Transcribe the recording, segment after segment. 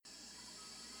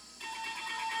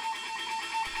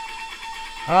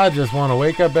I just want to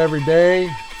wake up every day,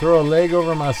 throw a leg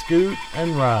over my scoot,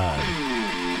 and ride.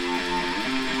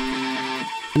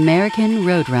 American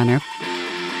Roadrunner.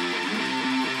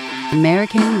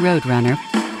 American Roadrunner.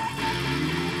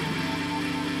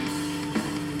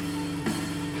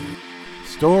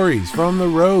 Stories from the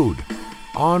road,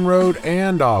 on-road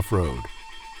and off-road.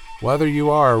 Whether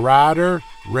you are a rider,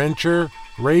 wrencher,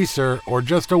 racer, or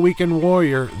just a weekend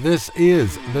warrior, this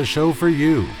is the show for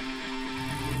you.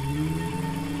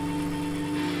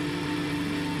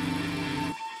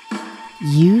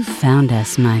 You found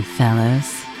us, my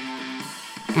fellows.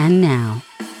 And now,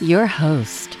 your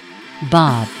host,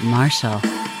 Bob Marshall.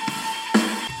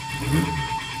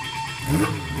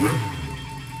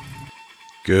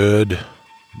 Good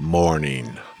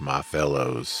morning, my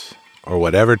fellows, or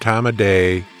whatever time of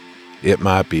day it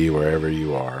might be wherever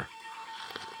you are.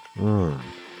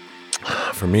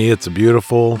 For me, it's a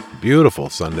beautiful, beautiful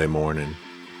Sunday morning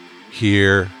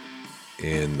here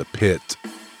in the pit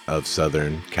of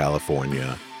Southern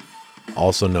California,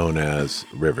 also known as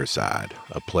Riverside,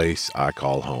 a place I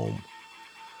call home.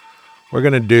 We're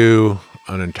going to do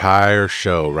an entire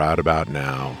show right about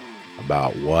now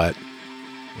about what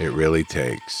it really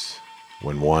takes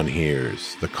when one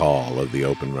hears the call of the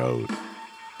open road.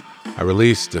 I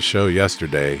released a show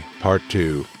yesterday, part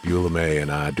 2, Beulah May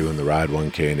and I doing the Ride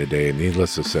 1K in a day, and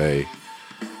needless to say,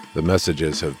 the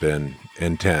messages have been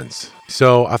intense.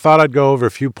 So I thought I'd go over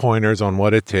a few pointers on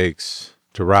what it takes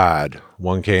to ride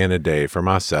 1K in a day for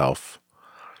myself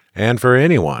and for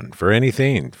anyone, for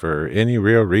anything, for any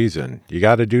real reason. You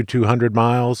got to do 200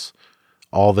 miles,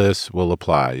 all this will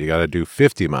apply. You got to do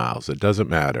 50 miles, it doesn't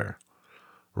matter.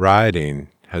 Riding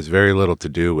has very little to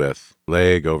do with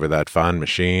leg over that fine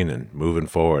machine and moving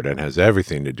forward, and has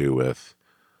everything to do with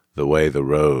the way the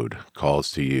road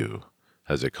calls to you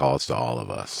as it calls to all of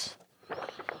us.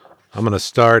 I'm going to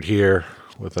start here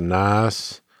with a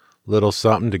nice little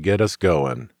something to get us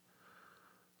going.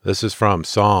 This is from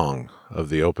Song of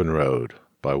the Open Road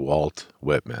by Walt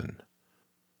Whitman.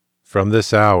 From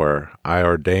this hour I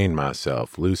ordain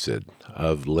myself lucid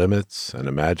of limits and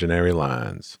imaginary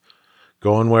lines,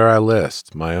 going where I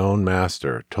list, my own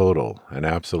master, total and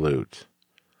absolute,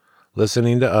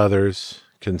 listening to others,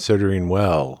 considering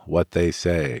well what they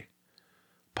say,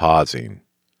 pausing,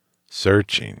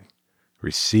 searching,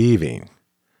 receiving,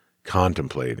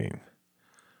 contemplating,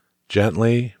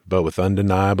 gently but with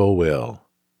undeniable will,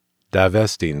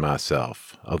 divesting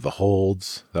myself of the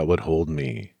holds that would hold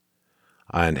me.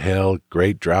 I inhale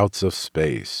great draughts of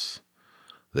space.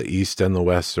 The east and the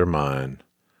west are mine,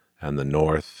 and the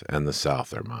north and the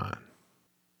south are mine.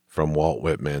 From Walt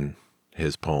Whitman,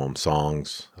 his poem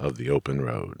Songs of the Open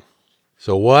Road.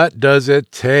 So what does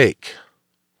it take?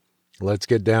 Let's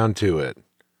get down to it.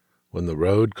 When the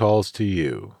road calls to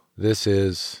you. This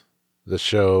is the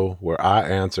show where I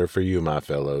answer for you, my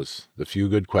fellows, the few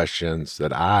good questions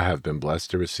that I have been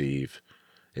blessed to receive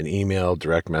in email,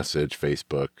 direct message,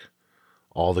 Facebook,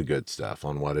 all the good stuff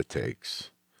on what it takes.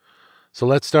 So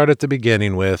let's start at the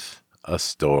beginning with a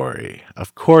story.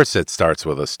 Of course it starts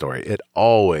with a story. It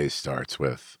always starts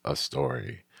with a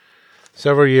story.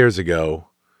 Several years ago,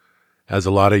 as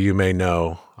a lot of you may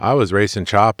know, I was racing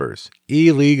choppers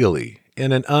illegally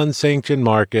in an unsanctioned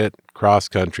market,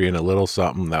 cross-country, in a little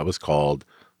something that was called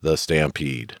the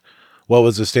Stampede. What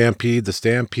was the Stampede? The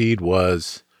Stampede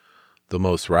was the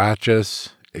most righteous,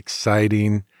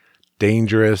 exciting,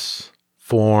 dangerous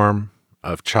form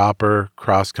of chopper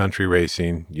cross-country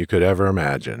racing you could ever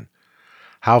imagine.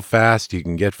 How fast you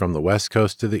can get from the West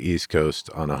Coast to the East Coast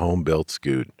on a home-built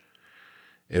scoot.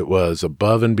 It was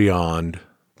above and beyond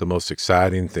the most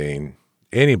exciting thing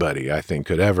anybody, I think,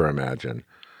 could ever imagine.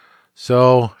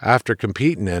 So after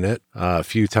competing in it a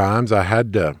few times, I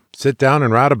had to sit down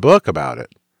and write a book about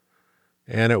it.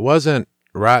 And it wasn't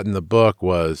writing the book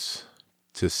was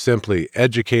to simply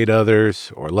educate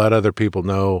others or let other people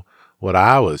know what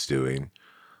I was doing.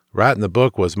 Writing the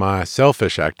book was my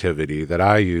selfish activity that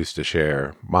I used to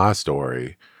share my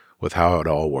story with how it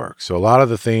all works. So a lot of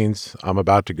the things I'm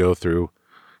about to go through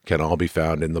can all be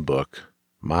found in the book,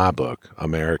 my book,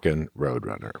 American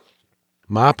Roadrunner.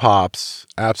 My pops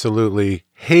absolutely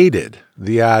hated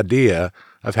the idea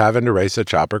of having to race a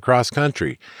chopper cross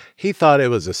country. He thought it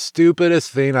was the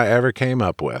stupidest thing I ever came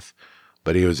up with,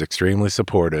 but he was extremely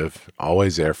supportive,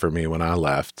 always there for me when I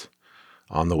left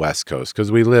on the West Coast,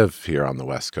 because we live here on the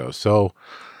West Coast. So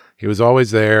he was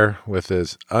always there with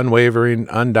his unwavering,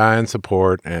 undying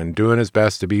support and doing his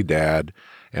best to be dad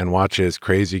and watch his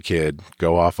crazy kid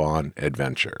go off on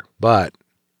adventure. But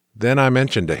then I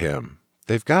mentioned to him,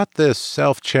 they've got this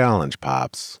self-challenge,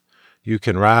 Pops. You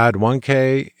can ride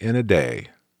 1K in a day.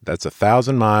 That's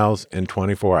 1,000 miles in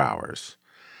 24 hours.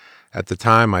 At the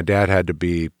time, my dad had to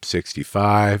be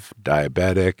 65,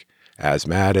 diabetic,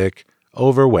 asthmatic,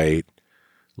 overweight,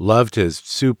 loved his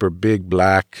super big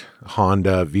black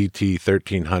Honda VT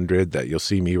 1300 that you'll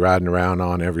see me riding around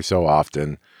on every so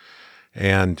often.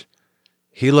 And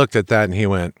he looked at that and he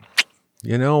went,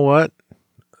 you know what?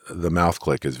 The mouth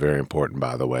click is very important,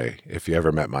 by the way. If you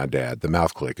ever met my dad, the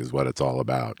mouth click is what it's all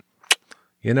about.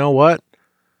 You know what?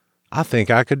 I think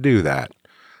I could do that.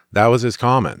 That was his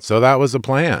comment. So that was the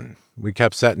plan. We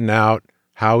kept setting out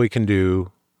how we can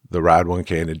do the Ride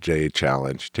 1K in a Day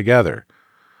challenge together.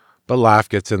 But life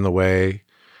gets in the way.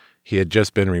 He had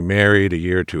just been remarried a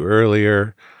year or two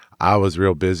earlier. I was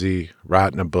real busy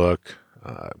writing a book,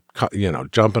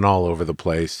 jumping all over the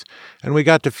place. And we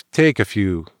got to take a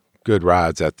few good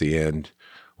rides at the end.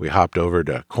 We hopped over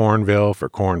to Cornville for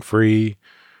Corn Free,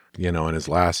 in his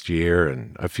last year,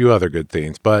 and a few other good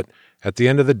things. But at the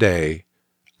end of the day,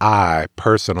 I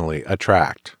personally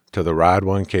attract to the Ride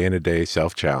 1K in a Day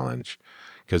self-challenge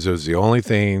because it was the only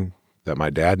thing that my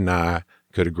dad and I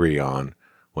could agree on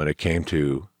when it came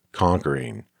to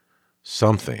conquering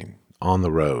something on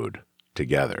the road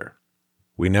together.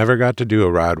 We never got to do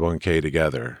a Ride 1K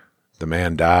together. The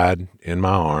man died in my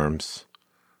arms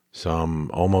some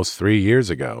almost 3 years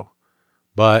ago.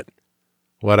 But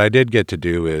what I did get to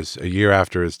do is, a year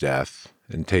after his death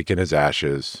and taking his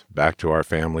ashes back to our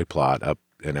family plot up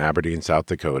in Aberdeen, South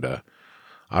Dakota,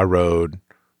 I rode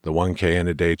the 1K in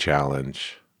a Day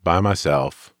challenge by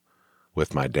myself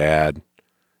with my dad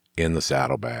in the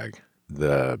saddlebag.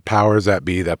 The powers that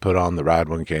be that put on the Ride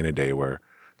 1K in a Day were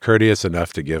courteous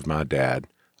enough to give my dad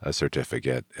a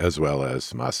certificate as well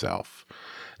as myself.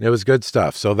 And it was good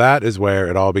stuff. So that is where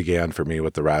it all began for me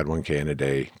with the Ride 1K in a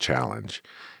Day challenge.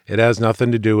 It has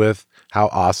nothing to do with how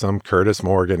awesome Curtis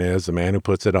Morgan is, the man who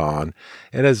puts it on.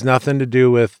 It has nothing to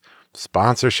do with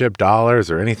sponsorship dollars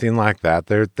or anything like that.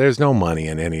 There's no money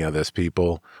in any of this,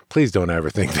 people. Please don't ever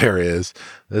think there is.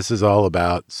 This is all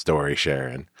about story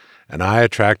sharing. And I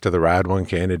attract to the Ride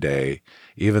 1K in a Day,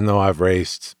 even though I've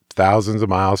raced thousands of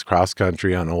miles cross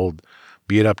country on old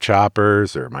beat up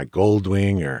choppers or my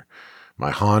Goldwing or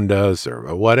my Hondas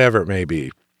or whatever it may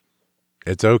be.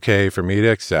 It's okay for me to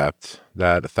accept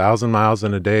that 1,000 miles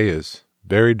in a day is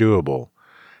very doable.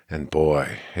 And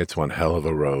boy, it's one hell of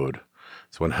a road.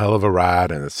 It's one hell of a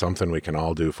ride, and it's something we can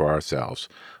all do for ourselves.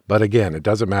 But again, it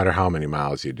doesn't matter how many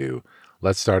miles you do.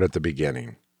 Let's start at the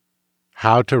beginning.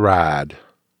 How to ride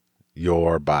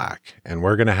your bike. And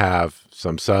we're going to have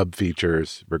some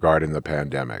sub-features regarding the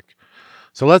pandemic.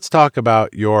 So let's talk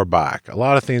about your bike. A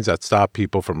lot of things that stop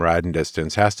people from riding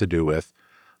distance has to do with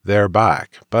their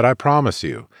bike. But I promise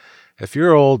you, if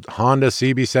your old Honda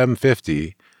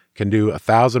CB750 can do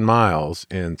 1,000 miles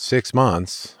in 6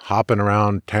 months, hopping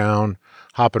around town,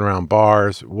 hopping around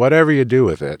bars, whatever you do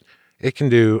with it, it can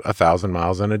do 1,000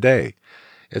 miles in a day.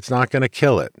 It's not going to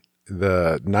kill it.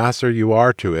 The nicer you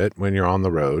are to it when you're on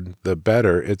the road, the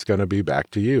better it's going to be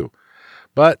back to you.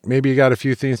 But maybe you got a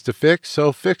few things to fix,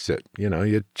 so fix it.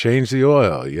 You change the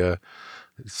oil, you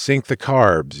sink the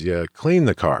carbs, you clean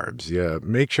the carbs, you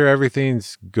make sure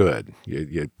everything's good.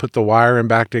 You put the wiring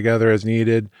back together as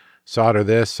needed, solder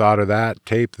this, solder that,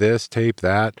 tape this, tape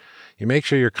that. You make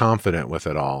sure you're confident with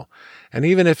it all. And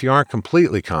even if you aren't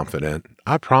completely confident,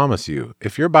 I promise you,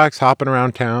 if your bike's hopping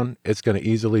around town, it's going to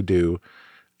easily do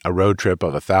a road trip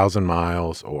of 1,000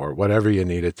 miles or whatever you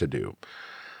need it to do.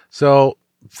 So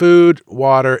food,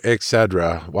 water,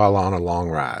 etc. while on a long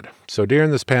ride. So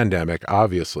during this pandemic,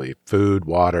 obviously, food,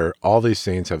 water, all these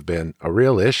things have been a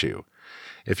real issue.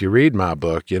 If you read my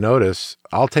book, you notice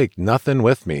I'll take nothing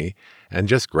with me and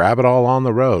just grab it all on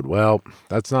the road. Well,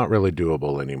 that's not really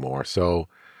doable anymore. So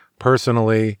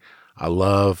personally, I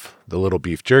love the little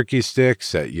beef jerky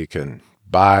sticks that you can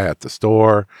buy at the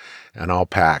store, and I'll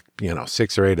pack,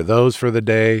 6 or 8 of those for the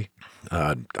day.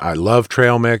 I love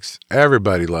trail mix.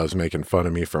 Everybody loves making fun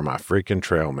of me for my freaking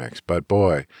trail mix. But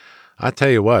boy, I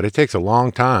tell you what, it takes a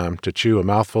long time to chew a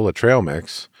mouthful of trail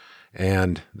mix,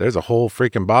 and there's a whole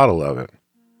freaking bottle of it.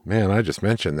 Man, I just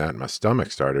mentioned that and my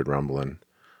stomach started rumbling.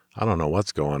 I don't know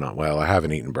what's going on. Well, I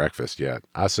haven't eaten breakfast yet.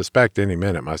 I suspect any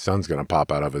minute my son's going to pop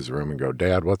out of his room and go,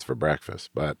 "Dad, what's for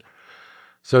breakfast?"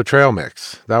 So trail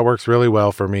mix, that works really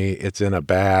well for me. It's in a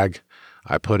bag.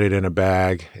 I put it in a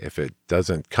bag. If it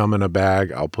doesn't come in a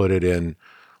bag, I'll put it in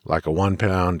like a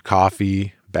 1-pound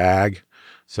coffee bag.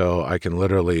 So I can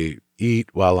literally eat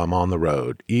while I'm on the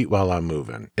road, eat while I'm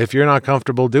moving. If you're not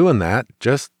comfortable doing that,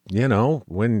 just,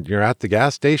 when you're at the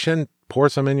gas station, pour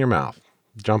some in your mouth.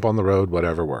 Jump on the road,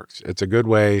 whatever works. It's a good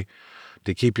way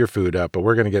to keep your food up, but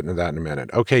we're going to get into that in a minute.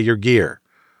 Okay, your gear.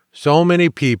 So many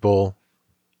people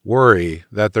worry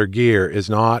that their gear is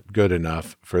not good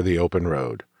enough for the open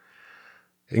road.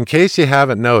 In case you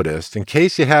haven't noticed, in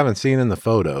case you haven't seen in the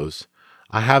photos,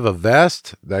 I have a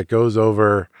vest that goes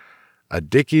over a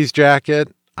Dickies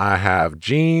jacket. I have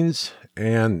jeans,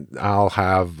 and I'll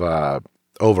have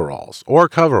overalls or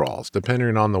coveralls,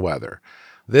 depending on the weather.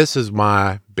 This is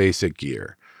my basic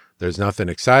gear. There's nothing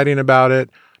exciting about it.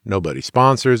 Nobody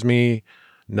sponsors me.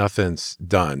 Nothing's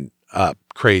done up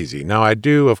crazy. Now I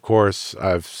do, of course,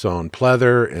 I've sewn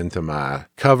pleather into my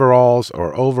coveralls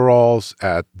or overalls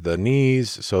at the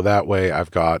knees, so that way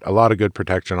I've got a lot of good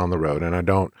protection on the road and I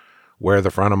don't wear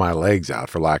the front of my legs out,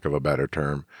 for lack of a better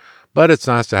term. But it's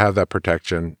nice to have that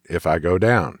protection if I go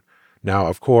down. Now,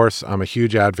 of course, I'm a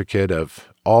huge advocate of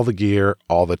all the gear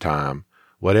all the time.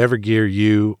 Whatever gear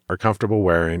you are comfortable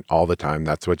wearing all the time,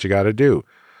 that's what you got to do.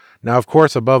 Now, of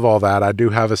course, above all that, I do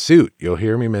have a suit. You'll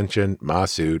hear me mention my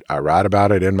suit. I write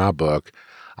about it in my book.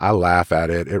 I laugh at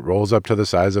it. It rolls up to the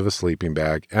size of a sleeping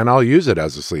bag, and I'll use it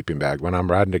as a sleeping bag when I'm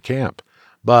riding to camp.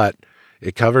 But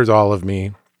it covers all of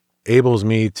me, enables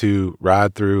me to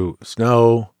ride through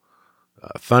snow,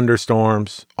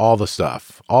 thunderstorms, all the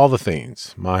stuff, all the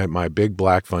things. My big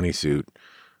black funny suit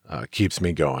keeps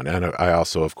me going. And I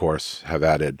also, of course, have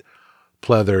added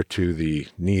pleather to the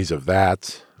knees of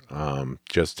that,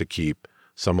 just to keep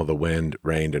some of the wind,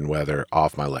 rain, and weather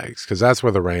off my legs, because that's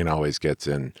where the rain always gets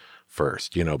in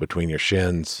first, between your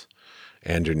shins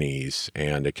and your knees,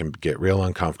 and it can get real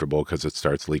uncomfortable because it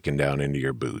starts leaking down into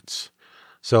your boots.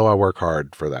 So I work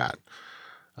hard for that.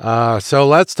 So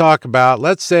let's talk about,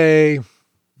 let's say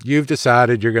you've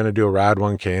decided you're going to do a Ride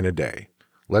 1K in a day.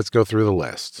 Let's go through the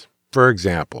list. For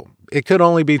example, it could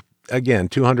only be, again,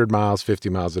 200 miles, 50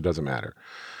 miles, it doesn't matter.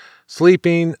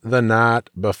 Sleeping the night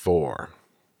before.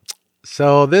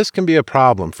 So this can be a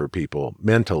problem for people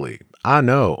mentally. I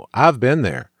know, I've been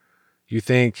there. You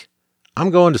think,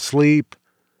 I'm going to sleep.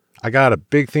 I got a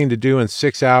big thing to do in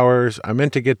 6 hours. I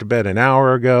meant to get to bed an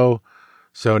hour ago.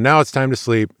 So now it's time to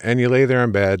sleep. And you lay there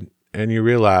in bed and you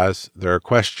realize there are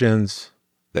questions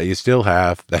that you still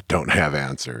have that don't have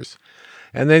answers.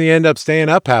 And then you end up staying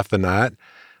up half the night.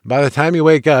 By the time you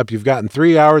wake up, you've gotten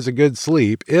 3 hours of good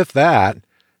sleep, if that,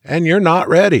 and you're not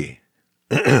ready.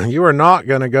 You are not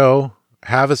going to go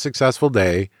have a successful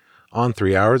day on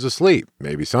 3 hours of sleep.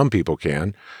 Maybe some people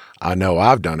can. I know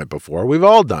I've done it before. We've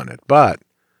all done it, but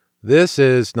this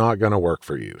is not going to work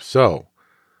for you. So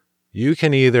you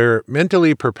can either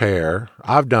mentally prepare.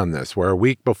 I've done this where a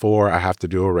week before I have to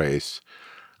do a race,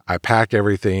 I pack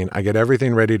everything. I get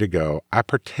everything ready to go. I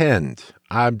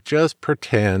just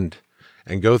pretend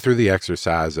and go through the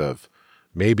exercise of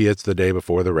maybe it's the day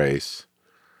before the race.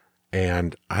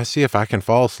 And I see if I can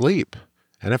fall asleep.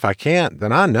 And if I can't,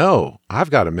 then I know I've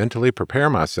got to mentally prepare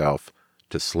myself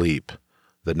to sleep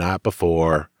the night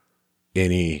before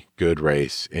any good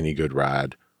race, any good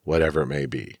ride, whatever it may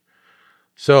be.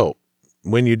 So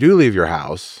when you do leave your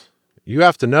house, you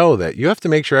have to know that you have to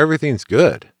make sure everything's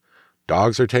good.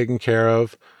 Dogs are taken care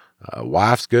of.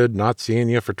 Wife's good, not seeing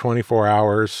you for 24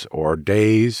 hours or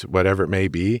days, whatever it may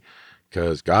be.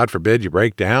 Because God forbid you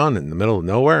break down in the middle of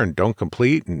nowhere and don't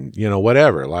complete and,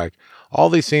 whatever. Like, all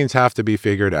these things have to be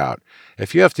figured out.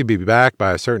 If you have to be back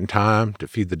by a certain time to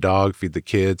feed the dog, feed the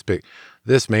kids,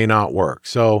 this may not work.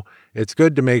 So it's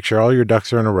good to make sure all your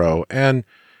ducks are in a row. And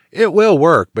it will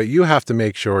work, but you have to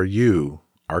make sure you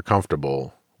are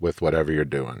comfortable with whatever you're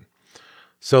doing.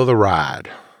 So the ride.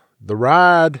 The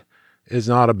ride is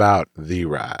not about the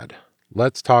ride.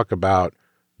 Let's talk about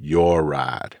your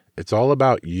ride. It's all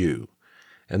about you.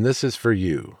 And this is for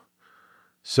you.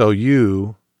 So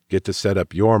you get to set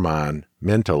up your mind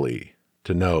mentally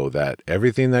to know that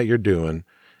everything that you're doing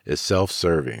is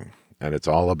self-serving. And it's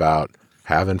all about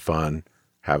having fun,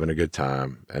 having a good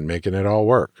time, and making it all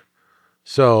work.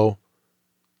 So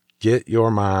get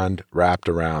your mind wrapped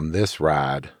around this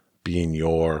ride being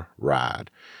your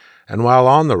ride. And while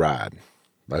on the ride,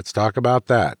 let's talk about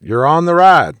that. You're on the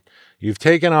ride. You've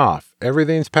taken off.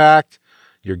 Everything's packed.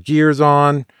 Your gear's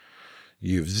on.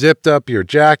 You've zipped up your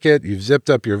jacket, you've zipped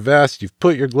up your vest, you've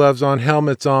put your gloves on,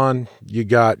 helmets on, you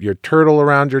got your turtle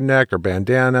around your neck or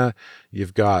bandana,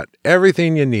 you've got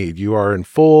everything you need. You are in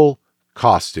full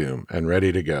costume and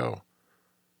ready to go.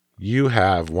 You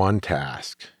have one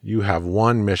task. You have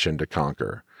one mission to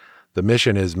conquer. The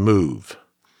mission is move.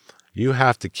 You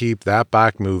have to keep that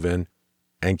bike moving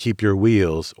and keep your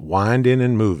wheels winding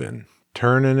and moving,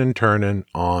 turning and turning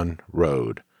on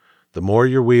road. The more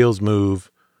your wheels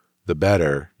move, the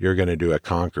better you're going to do at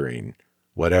conquering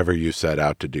whatever you set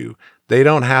out to do. They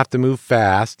don't have to move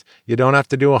fast. You don't have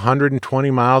to do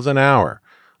 120 miles an hour.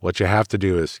 What you have to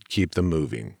do is keep them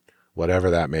moving,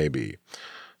 whatever that may be.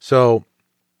 So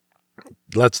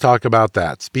let's talk about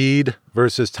that. Speed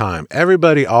versus time.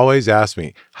 Everybody always asks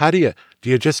me, do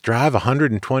you just drive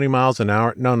 120 miles an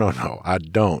hour? No, I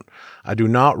don't. I do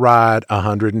not ride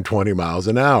 120 miles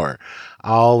an hour.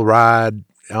 I'll ride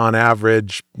on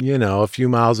average, a few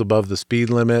miles above the speed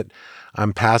limit.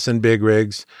 I'm passing big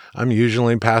rigs. I'm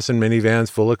usually passing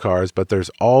minivans full of cars, but there's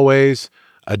always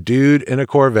a dude in a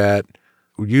Corvette,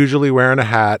 usually wearing a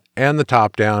hat and the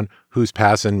top down, who's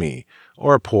passing me,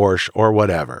 or a Porsche or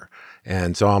whatever.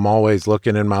 And so I'm always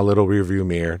looking in my little rearview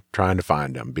mirror trying to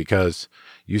find them, because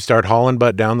you start hauling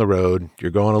butt down the road,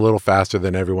 you're going a little faster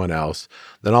than everyone else,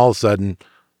 then all of a sudden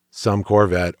some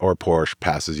Corvette or Porsche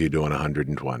passes you doing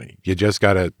 120. You just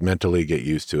got to mentally get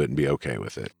used to it and be okay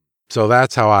with it. So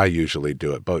that's how I usually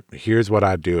do it. But here's what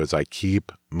I do is I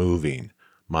keep moving.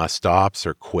 My stops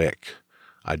are quick.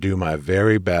 I do my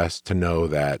very best to know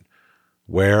that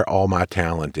where all my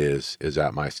talent is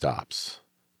at my stops.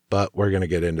 But we're going to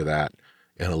get into that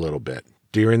in a little bit.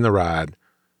 During the ride,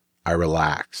 I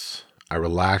relax. I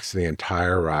relax the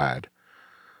entire ride.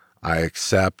 I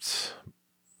accept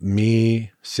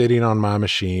me sitting on my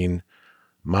machine,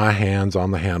 my hands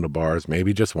on the handlebars,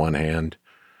 maybe just one hand,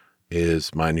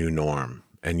 is my new norm.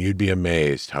 And you'd be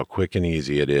amazed how quick and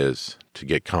easy it is to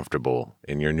get comfortable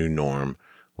in your new norm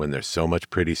when there's so much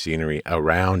pretty scenery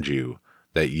around you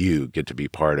that you get to be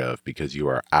part of because you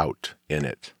are out in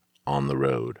it on the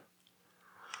road.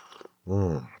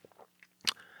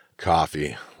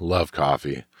 Coffee. Love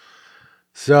coffee.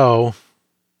 So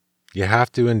you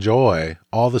have to enjoy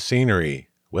all the scenery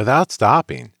without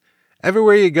stopping.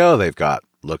 Everywhere you go, they've got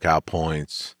lookout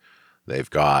points. They've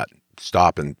got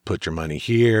stop and put your money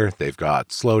here. They've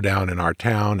got slow down in our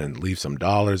town and leave some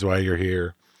dollars while you're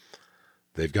here.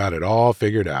 They've got it all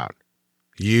figured out.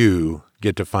 You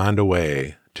get to find a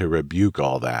way to rebuke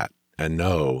all that and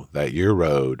know that your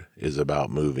road is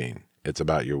about moving. It's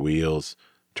about your wheels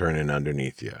turning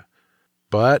underneath you.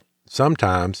 But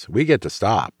sometimes we get to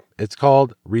stop. It's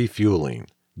called refueling,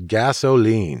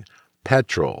 gasoline,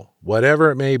 petrol, whatever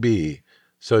it may be.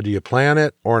 So do you plan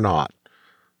it or not?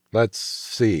 Let's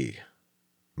see.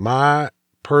 My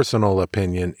personal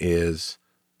opinion is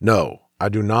no, I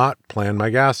do not plan my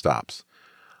gas stops.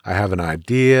 I have an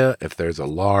idea if there's a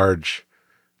large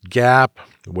gap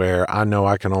where I know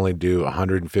I can only do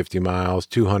 150 miles,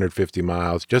 250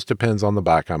 miles, just depends on the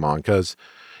bike I'm on. Because,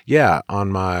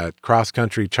 on my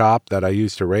cross-country chop that I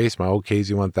used to race, my old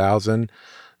KZ1000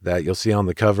 that you'll see on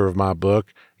the cover of my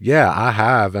book, I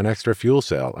have an extra fuel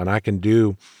cell, and I can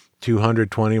do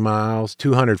 220 miles,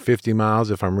 250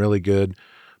 miles if I'm really good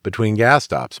between gas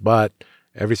stops. But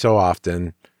every so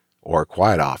often, or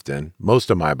quite often,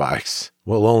 most of my bikes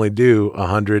will only do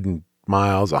 100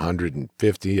 miles,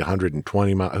 150,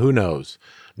 120 miles, who knows?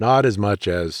 Not as much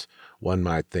as one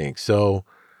might think. So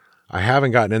I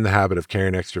haven't gotten in the habit of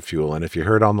carrying extra fuel. And if you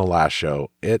heard on the last show,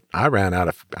 I ran out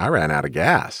of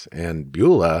gas, and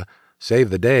Beulah saved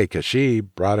the day because she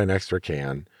brought an extra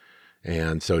can.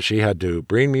 And so she had to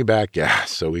bring me back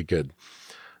gas so we could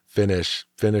finish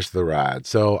the ride.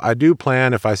 So I do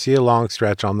plan, if I see a long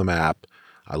stretch on the map,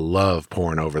 I love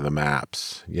poring over the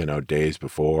maps, days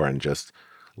before, and just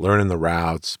learning the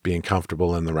routes, being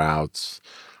comfortable in the routes,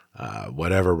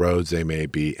 whatever roads they may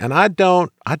be. And I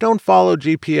don't follow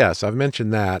GPS. I've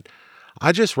mentioned that.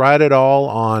 I just write it all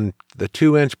on the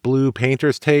 2-inch blue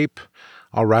painter's tape.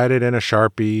 I'll write it in a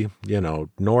Sharpie,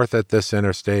 north at this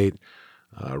interstate,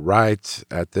 right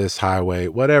at this highway,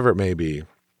 whatever it may be.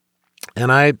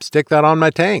 And I stick that on my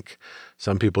tank.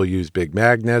 Some people use big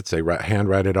magnets. They hand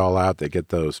write it all out. They get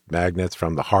those magnets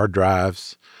from the hard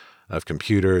drives of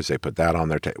computers. They put that on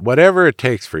their tank. Whatever it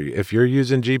takes for you. If you're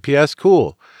using GPS,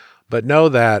 cool. But know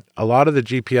that a lot of the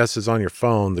GPSs on your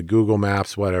phone, the Google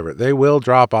Maps, whatever, they will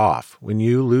drop off. When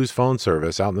you lose phone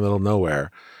service out in the middle of nowhere,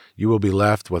 you will be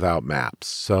left without maps.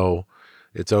 So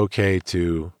it's okay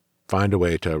to find a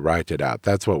way to write it out.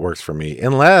 That's what works for me.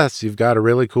 Unless you've got a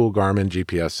really cool Garmin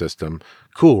GPS system.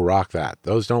 Cool, rock that.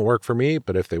 Those don't work for me,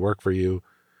 but if they work for you,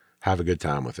 have a good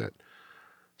time with it.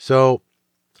 So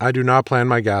I do not plan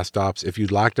my gas stops. If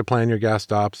you'd like to plan your gas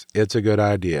stops, it's a good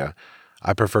idea.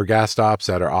 I prefer gas stops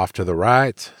that are off to the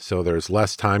right, so there's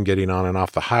less time getting on and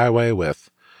off the highway with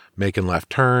making left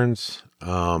turns.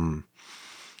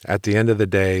 At the end of the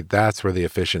day, that's where the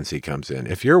efficiency comes in.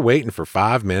 If you're waiting for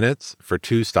 5 minutes for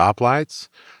 2 stoplights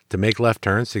to make left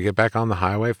turns to get back on the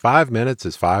highway, 5 minutes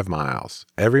is 5 miles.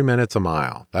 Every minute's a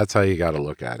mile. That's how you got to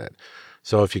look at it.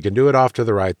 So if you can do it off to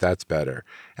the right, that's better.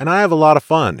 And I have a lot of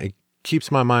fun. It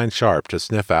keeps my mind sharp to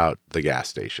sniff out the gas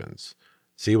stations,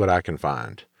 see what I can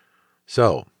find.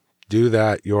 So do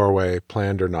that your way,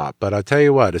 planned or not. But I'll tell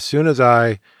you what, as soon as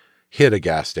I hit a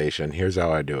gas station, here's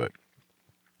how I do it.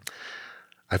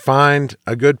 I find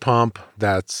a good pump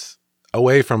that's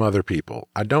away from other people.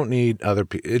 I don't need other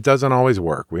people. It doesn't always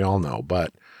work. We all know,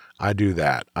 but I do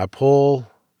that. I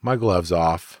pull my gloves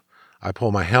off. I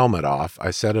pull my helmet off.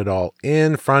 I set it all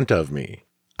in front of me.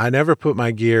 I never put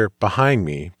my gear behind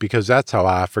me because that's how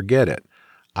I forget it.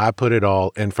 I put it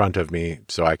all in front of me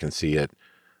so I can see it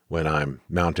when I'm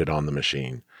mounted on the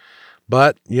machine.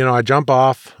 But, I jump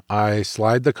off, I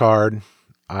slide the card,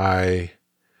 I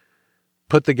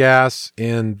put the gas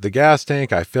in the gas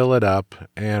tank, I fill it up,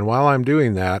 and while I'm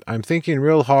doing that, I'm thinking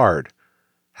real hard.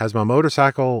 Has my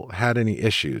motorcycle had any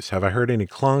issues? Have I heard any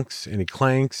clunks, any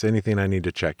clanks, anything I need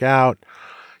to check out?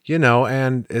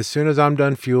 And as soon as I'm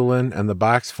done fueling and the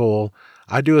bike's full,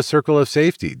 I do a circle of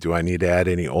safety. Do I need to add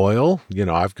any oil?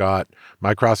 I've got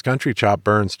my cross-country chop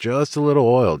burns just a little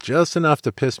oil, just enough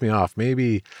to piss me off.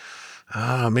 Maybe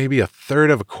a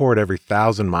third of a quart every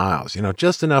 1,000 miles,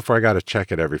 just enough where I got to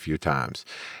check it every few times.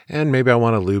 And maybe I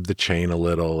want to lube the chain a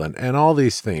little and all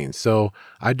these things. So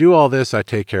I do all this. I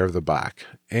take care of the bike.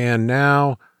 And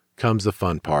now comes the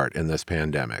fun part in this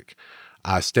pandemic.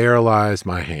 I sterilize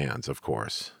my hands, of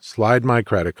course, slide my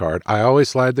credit card. I always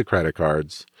slide the credit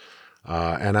cards.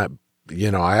 And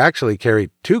I actually carry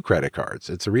 2 credit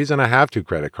cards. It's the reason I have 2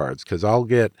 credit cards, because I'll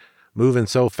get moving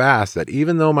so fast that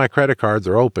even though my credit cards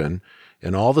are open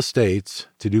in all the states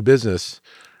to do business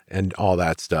and all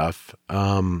that stuff,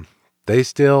 they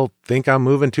still think I'm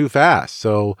moving too fast.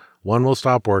 So one will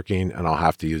stop working and I'll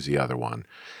have to use the other one.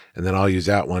 And then I'll use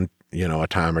that one, a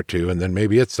time or two, and then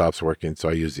maybe it stops working, so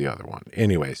I use the other one.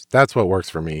 Anyways, that's what works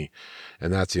for me,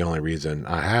 and that's the only reason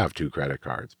I have 2 credit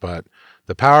cards. But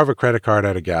the power of a credit card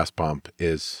at a gas pump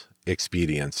is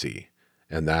expediency,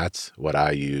 and that's what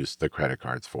I use the credit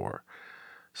cards for.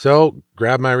 So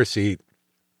grab my receipt,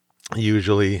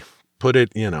 usually put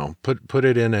it, put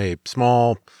it in a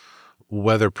small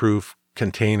weatherproof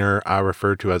container I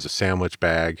refer to as a sandwich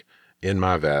bag in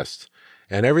my vest,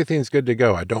 and everything's good to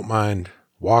go. I don't mind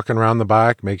walking around the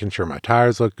bike, making sure my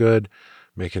tires look good,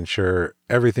 making sure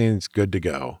everything's good to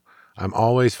go. I'm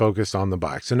always focused on the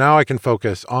bike. So now I can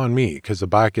focus on me because the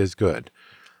bike is good.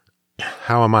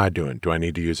 How am I doing? Do I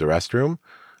need to use a restroom?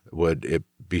 Would it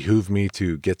behoove me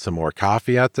to get some more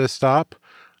coffee at this stop?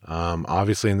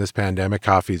 Obviously in this pandemic,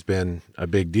 coffee's been a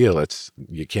big deal.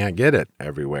 You can't get it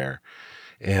everywhere.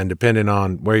 And depending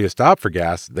on where you stop for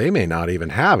gas, they may not even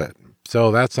have it. So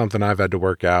that's something I've had to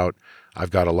work out.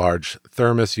 I've got a large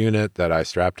thermos unit that I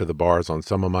strap to the bars on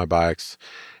some of my bikes,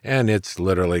 and it's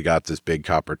literally got this big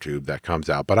copper tube that comes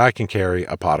out, but I can carry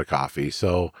a pot of coffee,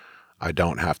 so I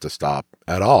don't have to stop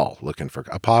at all looking for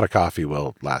a pot of coffee.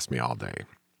 Will last me all day.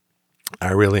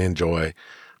 I really enjoy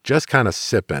just kind of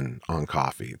sipping on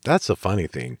coffee. That's the funny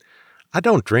thing. I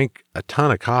don't drink a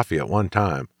ton of coffee at one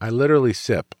time. I literally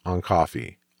sip on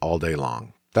coffee all day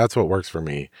long. That's what works for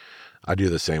me. I do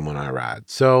the same when I ride.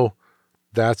 So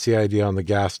that's the idea on the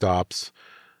gas stops.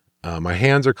 My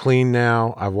hands are clean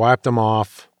now. I've wiped them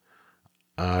off.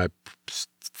 I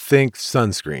think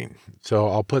sunscreen. So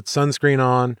I'll put sunscreen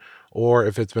on, or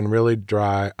if it's been really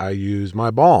dry, I use my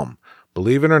balm.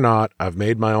 Believe it or not, I've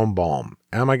made my own balm.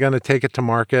 Am I going to take it to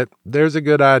market? There's a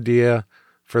good idea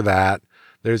for that.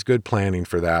 There's good planning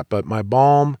for that. But my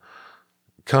balm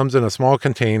comes in a small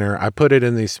container. I put it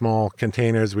in these small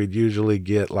containers we'd usually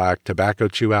get like tobacco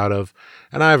chew out of,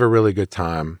 and I have a really good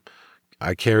time.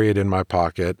 I carry it in my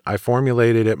pocket. I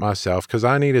formulated it myself because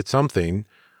I needed something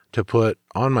to put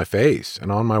on my face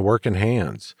and on my working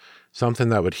hands, something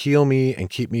that would heal me and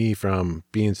keep me from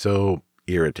being so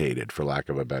irritated, for lack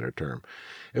of a better term.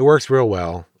 It works real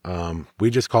well. We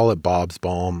just call it Bob's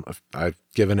Balm. I've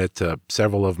given it to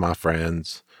several of my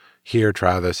friends. Here,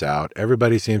 try this out.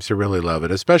 Everybody seems to really love it,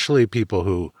 especially people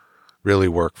who really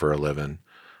work for a living.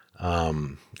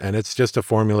 And it's just a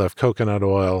formula of coconut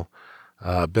oil,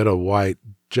 a bit of white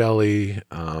jelly,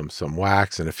 some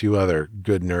wax, and a few other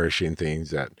good nourishing things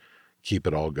that keep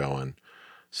it all going.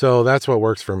 So that's what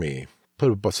works for me.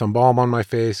 Put some balm on my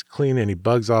face, clean any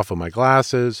bugs off of my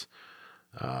glasses,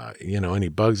 any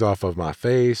bugs off of my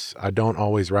face. I don't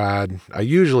always ride. I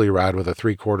usually ride with a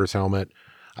 3/4 helmet.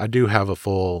 I do have a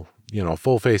full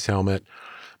face helmet,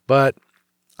 but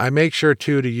I make sure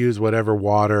too to use whatever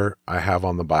water I have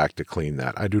on the bike to clean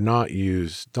that. I don't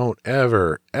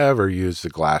ever use the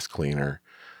glass cleaner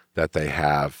that they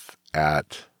have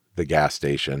at the gas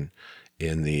station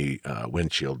in the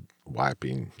windshield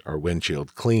wiping or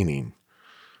windshield cleaning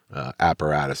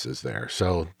apparatuses there.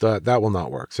 So that will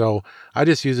not work. So I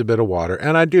just use a bit of water,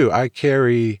 and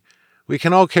we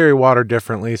can all carry water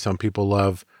differently. Some people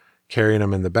love carrying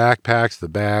them in the backpacks, the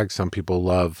bags. Some people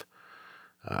love,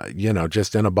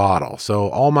 just in a bottle. So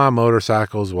all my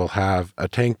motorcycles will have a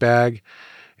tank bag,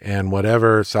 and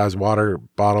whatever size water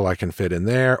bottle I can fit in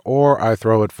there, or I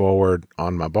throw it forward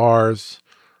on my bars,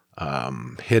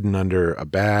 hidden under a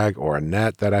bag or a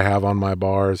net that I have on my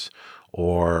bars,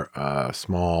 or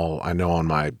I know on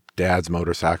my dad's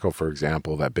motorcycle, for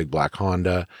example, that big black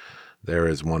Honda, there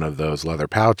is one of those leather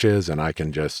pouches, and I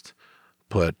can just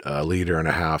put 1.5 liter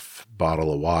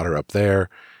bottle of water up there.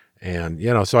 And,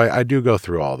 so I do go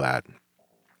through all that.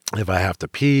 If I have to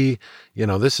pee,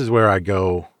 this is where I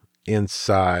go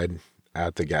inside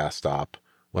at the gas stop.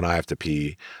 When I have to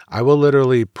pee, I will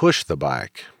literally push the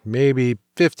bike, maybe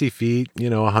 50 feet,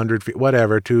 100 feet,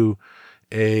 whatever, to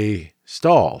a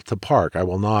stall to park. I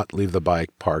will not leave the bike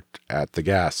parked at the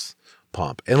gas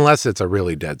pump, unless it's a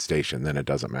really dead station, then it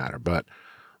doesn't matter. But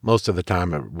most of the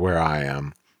time where I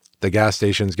am, the gas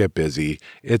stations get busy.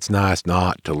 It's nice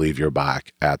not to leave your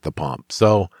bike at the pump.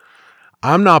 So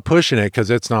I'm not pushing it because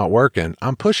it's not working.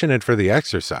 I'm pushing it for the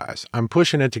exercise. I'm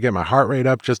pushing it to get my heart rate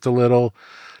up just a little,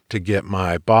 to get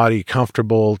my body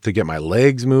comfortable, to get my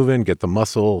legs moving, get the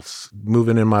muscles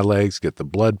moving in my legs, get the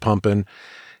blood pumping.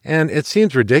 And it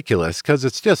seems ridiculous because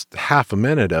it's just half a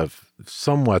minute of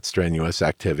somewhat strenuous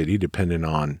activity depending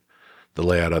on the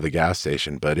layout of the gas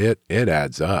station, but it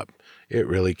adds up. It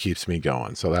really keeps me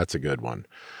going. So that's a good one.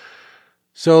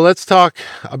 So let's talk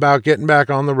about getting back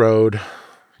on the road,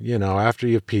 after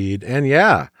you've peed. And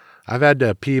yeah, I've had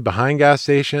to pee behind gas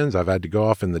stations. I've had to go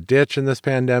off in the ditch in this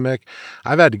pandemic.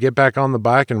 I've had to get back on the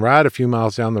bike and ride a few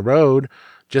miles down the road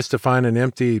just to find an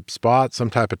empty spot, some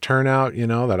type of turnout,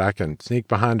 that I can sneak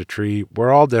behind a tree.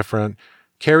 We're all different.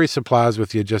 Carry supplies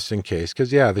with you just in case.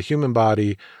 Because yeah, the human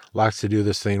body likes to do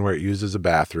this thing where it uses a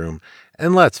bathroom.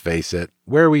 And let's face it,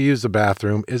 where we use the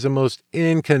bathroom is the most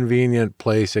inconvenient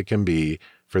place it can be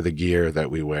for the gear that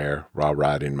we wear while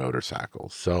riding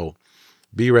motorcycles. So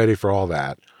be ready for all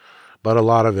that. But a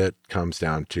lot of it comes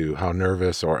down to how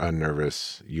nervous or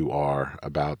unnervous you are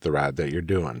about the ride that you're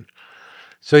doing.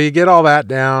 So you get all that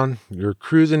down, you're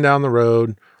cruising down the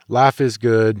road, life is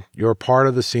good, you're part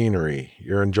of the scenery,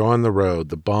 you're enjoying the road,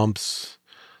 the bumps,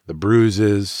 the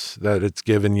bruises that it's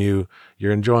given you,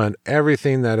 you're enjoying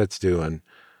everything that it's doing.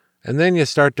 And then you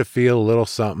start to feel a little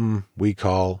something we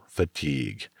call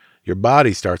fatigue. Your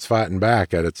body starts fighting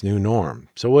back at its new norm.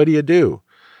 So what do?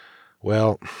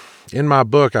 Well, in my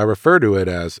book, I refer to it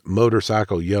as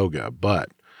motorcycle yoga, but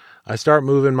I start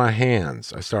moving my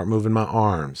hands. I start moving my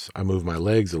arms. I move my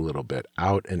legs a little bit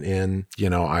out and in.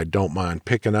 I don't mind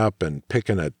picking up and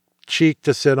picking a cheek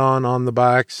to sit on the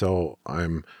bike. So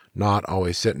I'm not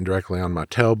always sitting directly on my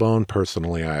tailbone.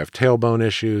 Personally, I have tailbone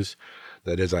issues.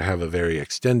 That is, I have a very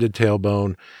extended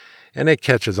tailbone and it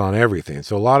catches on everything.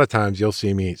 So a lot of times you'll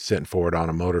see me sitting forward on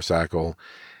a motorcycle.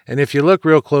 And if you look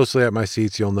real closely at my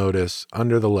seats, you'll notice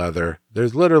under the leather,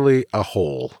 there's literally a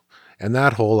hole. And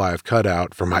that hole I've cut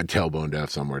out for my tailbone to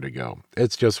have somewhere to go.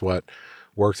 It's just what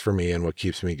works for me and what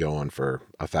keeps me going for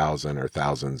 1,000 or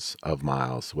thousands of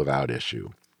miles without issue.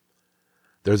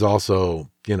 There's also,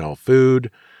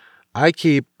 food. I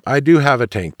do have a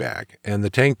tank bag, and the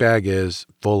tank bag is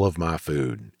full of my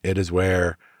food. It is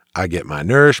where I get my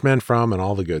nourishment from and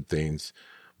all the good things,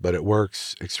 but it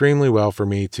works extremely well for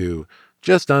me to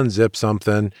just unzip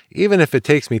something, even if it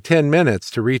takes me 10 minutes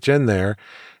to reach in there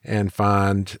and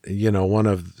find,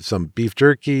 some beef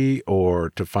jerky or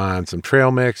to find some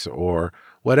trail mix or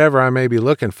whatever I may be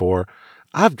looking for.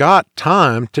 I've got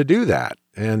time to do that.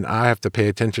 And I have to pay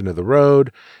attention to the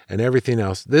road and everything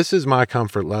else. This is my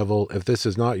comfort level. If this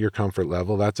is not your comfort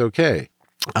level, that's okay.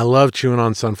 I love chewing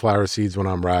on sunflower seeds when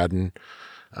I'm riding.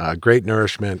 Great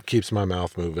nourishment, keeps my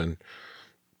mouth moving.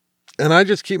 And I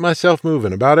just keep myself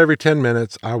moving. About every 10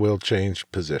 minutes, I will change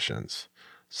positions.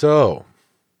 So,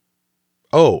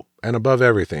 and above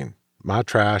everything, my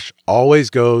trash always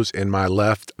goes in my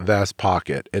left vest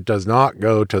pocket. It does not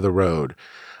go to the road.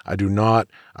 I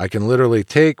can literally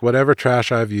take whatever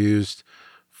trash I've used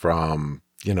from,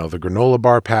 the granola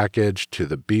bar package to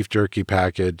the beef jerky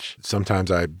package.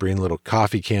 Sometimes I bring little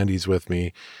coffee candies with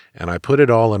me and I put it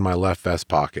all in my left vest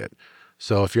pocket.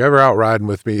 So if you're ever out riding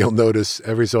with me, you'll notice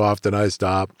every so often I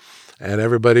stop and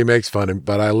everybody makes fun of me,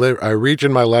 but I reach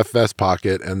in my left vest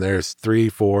pocket and there's 3,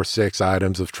 4, 6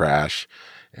 items of trash.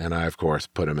 And I, of course,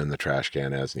 put them in the trash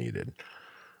can as needed.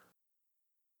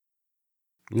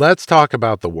 Let's talk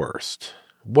about the worst.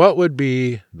 What would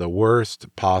be the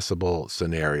worst possible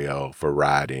scenario for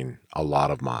riding a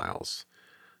lot of miles?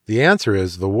 The answer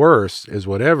is the worst is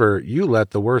whatever you let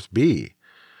the worst be.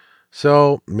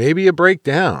 So maybe you break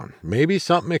down. Maybe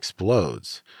something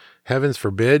explodes. Heavens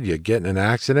forbid you get in an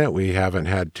accident. We haven't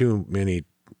had too many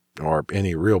or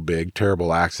any real big,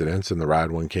 terrible accidents in the Ride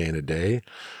 1K in a day.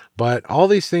 But all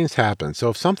these things happen.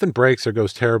 So if something breaks or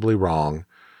goes terribly wrong,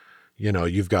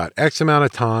 You've got X amount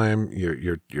of time.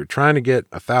 You're trying to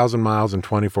get 1,000 miles in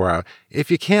 24 hours. If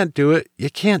you can't do it, you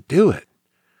can't do it.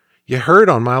 You heard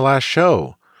on my last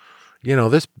show,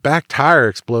 this back tire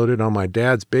exploded on my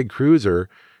dad's big cruiser,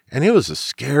 and it was the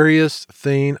scariest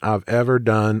thing I've ever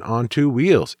done on 2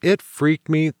 wheels. It freaked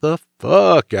me the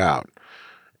fuck out.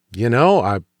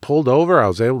 I pulled over. I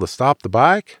was able to stop the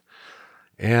bike.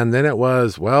 And then it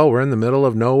was, we're in the middle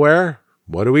of nowhere.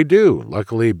 What do we do?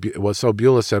 Luckily,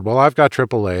 Beulah said, I've got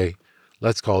AAA.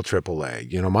 Let's call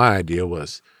AAA. My idea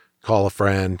was call a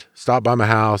friend, stop by my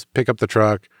house, pick up the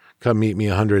truck, come meet me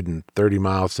 130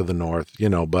 miles to the north,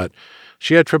 but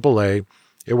she had AAA.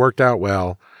 It worked out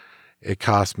well. It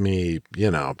cost me,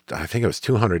 I think it was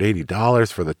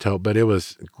 $280 for the tow, but it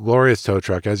was a glorious tow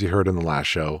truck, as you heard in the last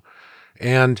show.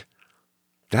 And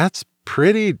that's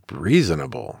pretty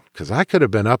reasonable, because I could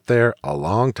have been up there a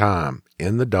long time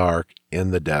in the dark,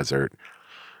 in the desert.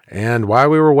 And while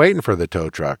we were waiting for the tow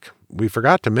truck, we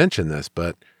forgot to mention this,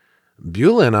 but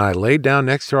Beulah and I laid down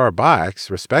next to our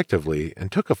bikes, respectively,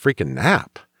 and took a freaking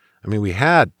nap. I mean, we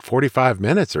had 45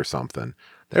 minutes or something.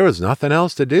 There was nothing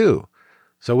else to do.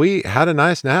 So we had a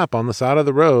nice nap on the side of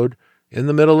the road in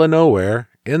the middle of nowhere,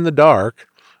 in the dark,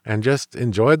 and just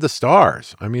enjoyed the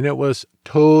stars. I mean, it was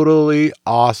totally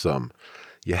awesome.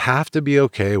 You have to be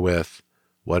okay with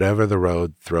whatever the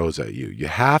road throws at you. You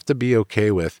have to be okay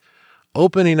with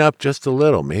opening up just a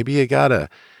little. Maybe you got to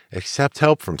accept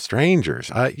help from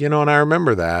strangers. And I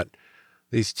remember that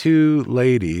these 2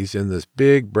 ladies in this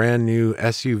big brand new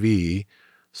SUV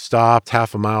stopped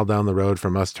half a mile down the road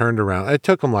from us, turned around. It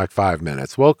took them like 5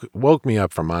 minutes, woke me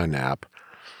up from my nap.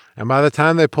 And by the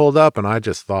time they pulled up, and I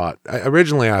just thought,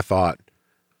 originally I thought,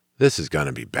 this is going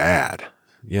to be bad.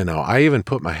 I even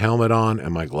put my helmet on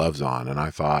and my gloves on, and I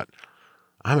thought,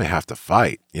 I may have to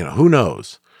fight. Who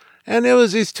knows? And it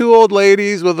was these 2 old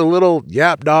ladies with a little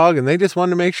yap dog, and they just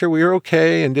wanted to make sure we were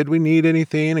okay, and did we need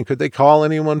anything, and could they call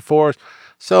anyone for us?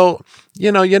 So,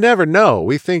 you never know.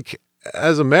 We think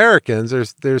as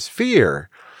Americans, there's fear.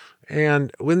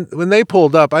 And when they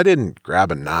pulled up, I didn't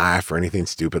grab a knife or anything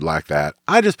stupid like that.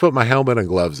 I just put my helmet and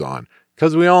gloves on,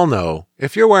 because we all know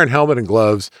if you're wearing helmet and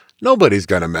gloves, nobody's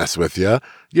going to mess with you.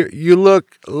 You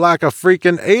look like a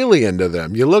freaking alien to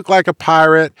them. You look like a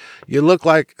pirate. You look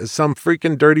like some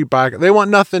freaking dirty biker. They want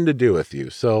nothing to do with you.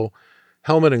 So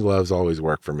helmet and gloves always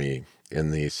work for me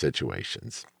in these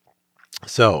situations.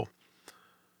 So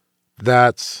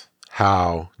that's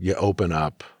how you open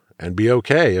up and be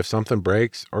okay if something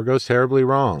breaks or goes terribly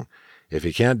wrong. If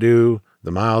you can't do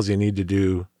the miles you need to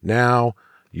do now,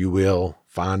 you will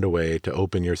find a way to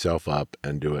open yourself up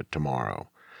and do it tomorrow.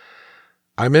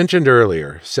 I mentioned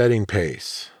earlier setting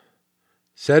pace.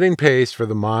 Setting pace for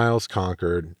the miles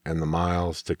conquered and the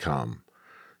miles to come.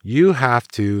 You have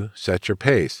to set your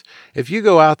pace. If you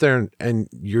go out there and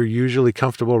you're usually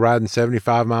comfortable riding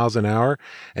 75 miles an hour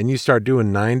and you start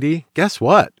doing 90, guess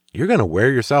what? You're going to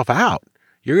wear yourself out.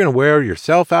 You're going to wear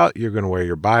yourself out. You're going to wear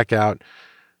your bike out.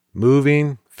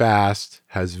 Moving fast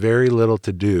has very little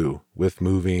to do with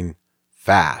moving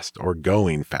fast or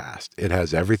going fast. It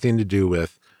has everything to do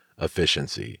with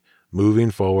efficiency, moving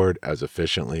forward as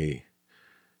efficiently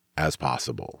as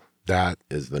possible. That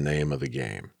is the name of the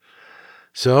game.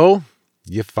 So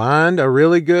you find a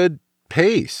really good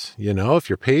pace. If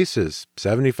your pace is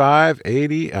 75,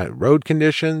 80 at road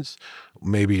conditions,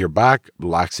 maybe your bike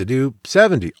likes to do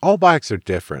 70. All bikes are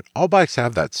different. All bikes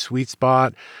have that sweet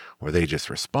spot where they just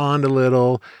respond a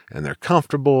little and they're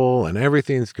comfortable and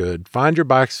everything's good. Find your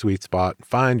bike's sweet spot.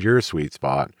 Find your sweet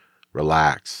spot.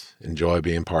 Relax. Enjoy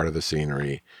being part of the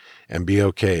scenery and be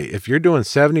okay. If you're doing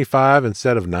 75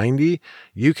 instead of 90,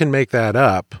 you can make that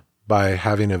up by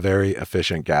having a very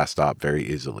efficient gas stop very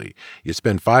easily. You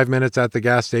spend 5 minutes at the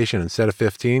gas station instead of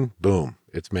 15, boom,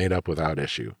 it's made up without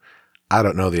issue. I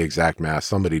don't know the exact math.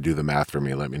 Somebody do the math for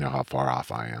me. Let me know how far off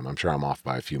I am. I'm sure I'm off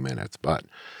by a few minutes, but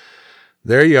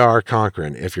there you are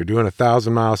conquering. If you're doing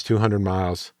 1,000 miles, 200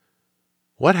 miles,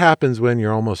 what happens when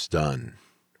you're almost done?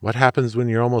 What happens when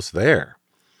you're almost there?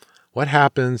 What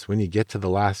happens when you get to the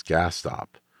last gas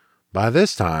stop? By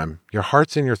this time, your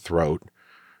heart's in your throat.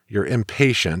 You're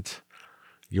impatient.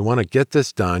 You want to get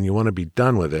this done. You want to be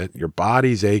done with it. Your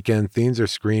body's aching. Things are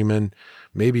screaming.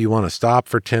 Maybe you want to stop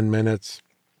for 10 minutes.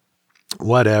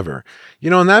 Whatever.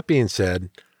 And that being said,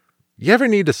 you ever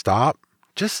need to stop?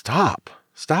 Just stop.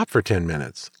 Stop for 10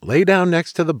 minutes. Lay down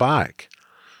next to the bike.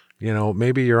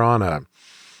 Maybe you're on a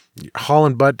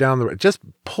hauling butt down the road. Just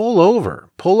pull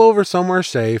over somewhere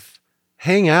safe,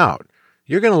 hang out.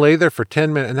 You're going to lay there for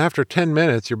 10 minutes. And after 10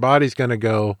 minutes, your body's going to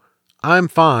go, I'm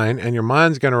fine. And your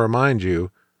mind's going to remind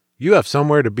you, you have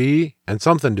somewhere to be and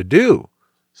something to do.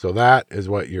 So that is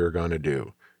what you're going to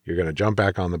do. You're going to jump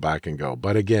back on the bike and go.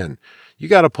 But again, you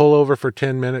got to pull over for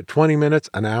 10 minutes, 20 minutes,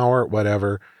 an hour,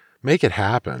 whatever. Make it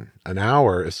happen. An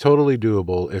hour is totally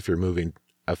doable if you're moving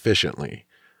efficiently,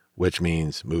 which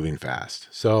means moving fast.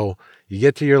 So you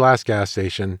get to your last gas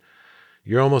station.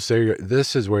 You're almost there.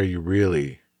 This is where you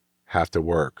really have to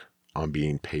work on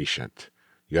being patient.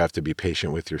 You have to be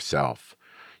patient with yourself.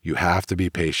 You have to be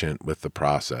patient with the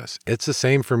process. It's the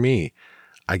same for me.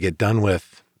 I get done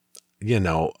with,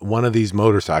 one of these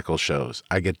motorcycle shows.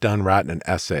 I get done writing an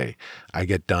essay. I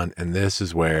get done, and this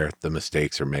is where the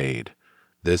mistakes are made.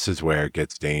 This is where it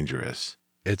gets dangerous.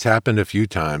 It's happened a few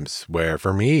times where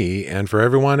for me and for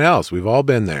everyone else, we've all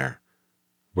been there.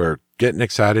 We're getting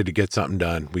excited to get something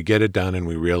done. We get it done and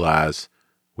we realize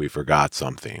we forgot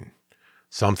something.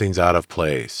 Something's out of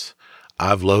place.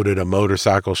 I've loaded a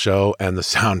motorcycle show and the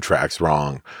soundtrack's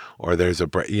wrong. Or there's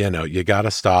you got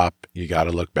to stop. You got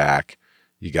to look back.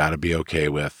 You got to be okay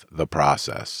with the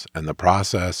process. And the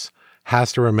process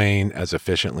has to remain as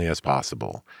efficiently as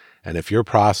possible. And if your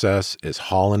process is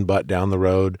hauling butt down the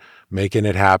road, making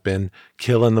it happen,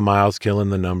 killing the miles,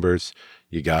 killing the numbers,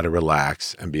 you got to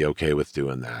relax and be okay with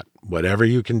doing that. Whatever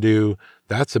you can do,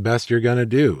 that's the best you're going to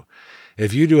do.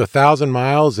 If you do 1,000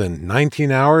 miles in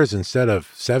 19 hours instead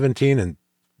of 17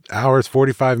 hours,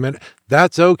 45 minutes,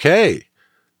 that's okay.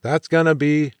 That's going to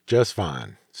be just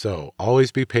fine. So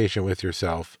always be patient with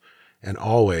yourself and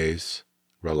always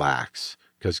relax.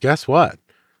 Because guess what?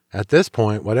 At this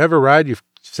point, whatever ride you've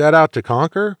set out to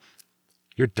conquer,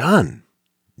 you're done.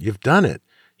 You've done it.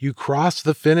 You crossed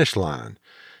the finish line.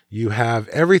 You have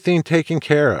everything taken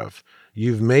care of.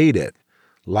 You've made it.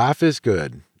 Life is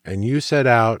good. And you set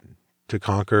out to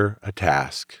conquer a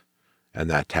task. And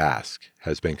that task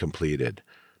has been completed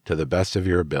to the best of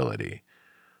your ability.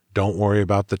 Don't worry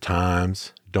about the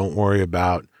times. Don't worry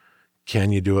about,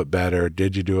 can you do it better?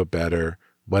 Did you do it better?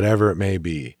 Whatever it may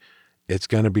be. It's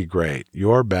going to be great.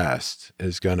 Your best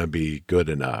is going to be good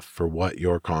enough for what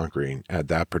you're conquering at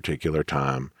that particular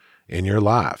time in your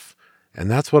life. And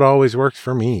that's what always works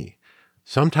for me.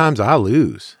 Sometimes I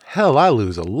lose. Hell, I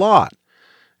lose a lot.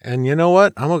 And you know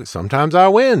what? Sometimes I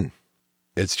win.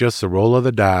 It's just the roll of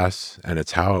the dice, and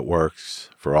it's how it works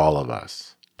for all of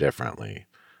us differently.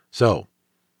 So,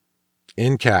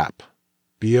 in cap,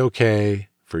 be okay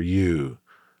for you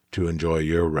to enjoy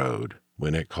your road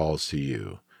when it calls to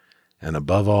you. And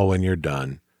above all, when you're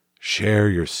done, share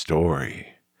your story.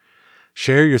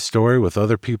 Share your story with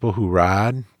other people who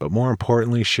ride, but more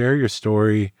importantly, share your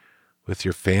story with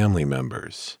your family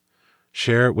members.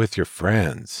 Share it with your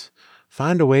friends.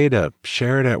 Find a way to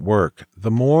share it at work. The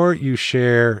more you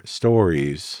share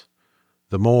stories,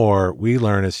 the more we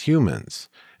learn as humans.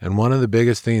 And one of the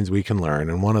biggest things we can learn,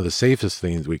 and one of the safest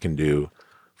things we can do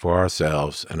for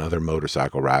ourselves and other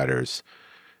motorcycle riders,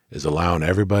 is allowing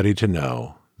everybody to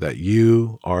know that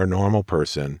you are a normal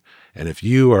person. And if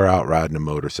you are out riding a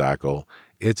motorcycle,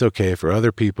 it's okay for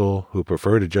other people who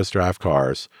prefer to just drive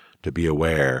cars to be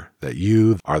aware that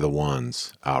you are the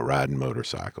ones out riding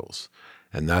motorcycles.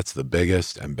 And that's the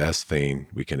biggest and best thing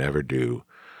we can ever do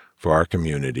for our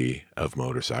community of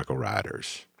motorcycle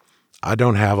riders. I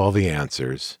don't have all the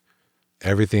answers.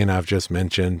 Everything I've just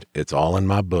mentioned, it's all in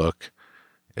my book.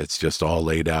 It's just all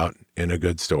laid out in a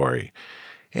good story.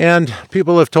 And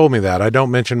people have told me that I don't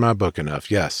mention my book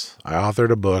enough. Yes, I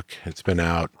authored a book. It's been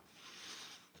out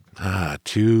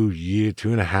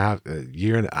 2.5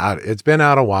 years. It's been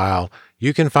out a while.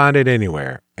 You can find it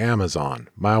anywhere. Amazon,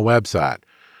 my website,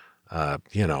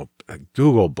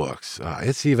 Google Books.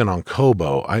 It's even on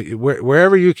Kobo.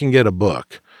 Wherever you can get a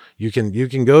book, you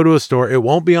can go to a store. It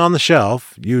won't be on the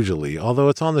shelf usually, although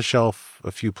it's on the shelf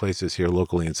a few places here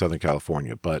locally in Southern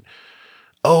California. But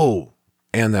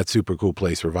and that super cool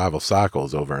place, Revival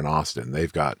Cycles over in Austin.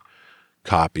 They've got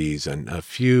copies and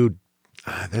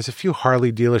there's a few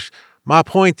Harley dealers. My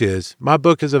point is, my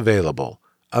book is available.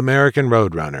 American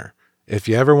Roadrunner. If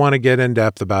you ever want to get in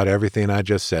depth about everything I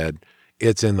just said,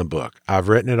 it's in the book. I've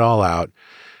written it all out.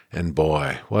 And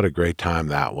boy, what a great time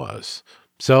that was.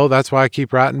 So that's why I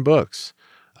keep writing books.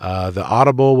 The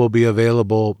Audible will be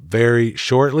available very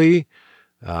shortly.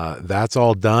 That's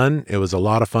all done. It was a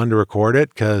lot of fun to record it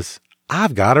because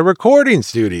I've got a recording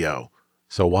studio,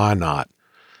 so why not?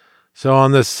 So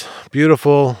on this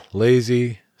beautiful,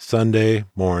 lazy Sunday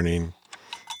morning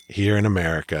here in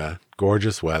America,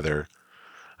 gorgeous weather,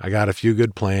 I got a few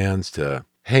good plans to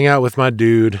hang out with my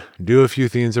dude, do a few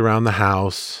things around the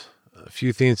house, a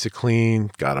few things to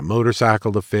clean, got a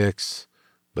motorcycle to fix,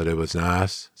 but it was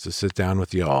nice to sit down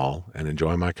with y'all and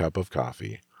enjoy my cup of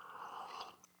coffee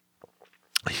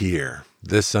here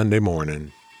this Sunday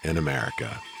morning in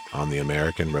America on the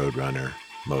American Roadrunner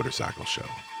motorcycle show.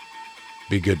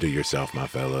 Be good to yourself, my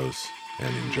fellows,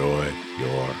 and enjoy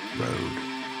your road.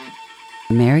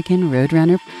 American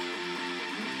Roadrunner.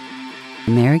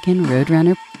 American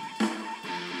Roadrunner.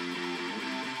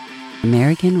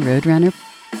 American Roadrunner.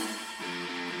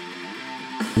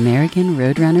 American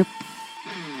Roadrunner.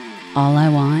 All I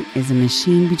want is a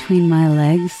machine between my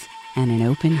legs and an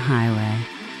open highway.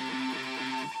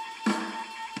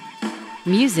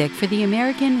 Music for the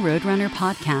American Roadrunner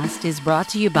podcast is brought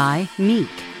to you by Meek.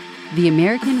 The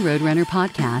American Roadrunner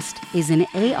podcast is an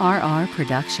ARR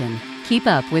production. Keep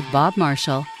up with Bob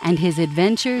Marshall and his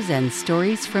adventures and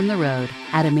stories from the road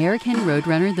at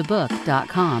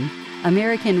AmericanRoadrunnerthebook.com,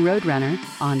 American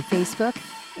Roadrunner on Facebook,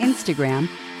 Instagram,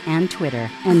 and Twitter.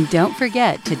 And don't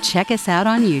forget to check us out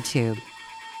on YouTube.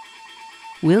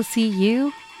 We'll see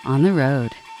you on the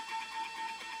road.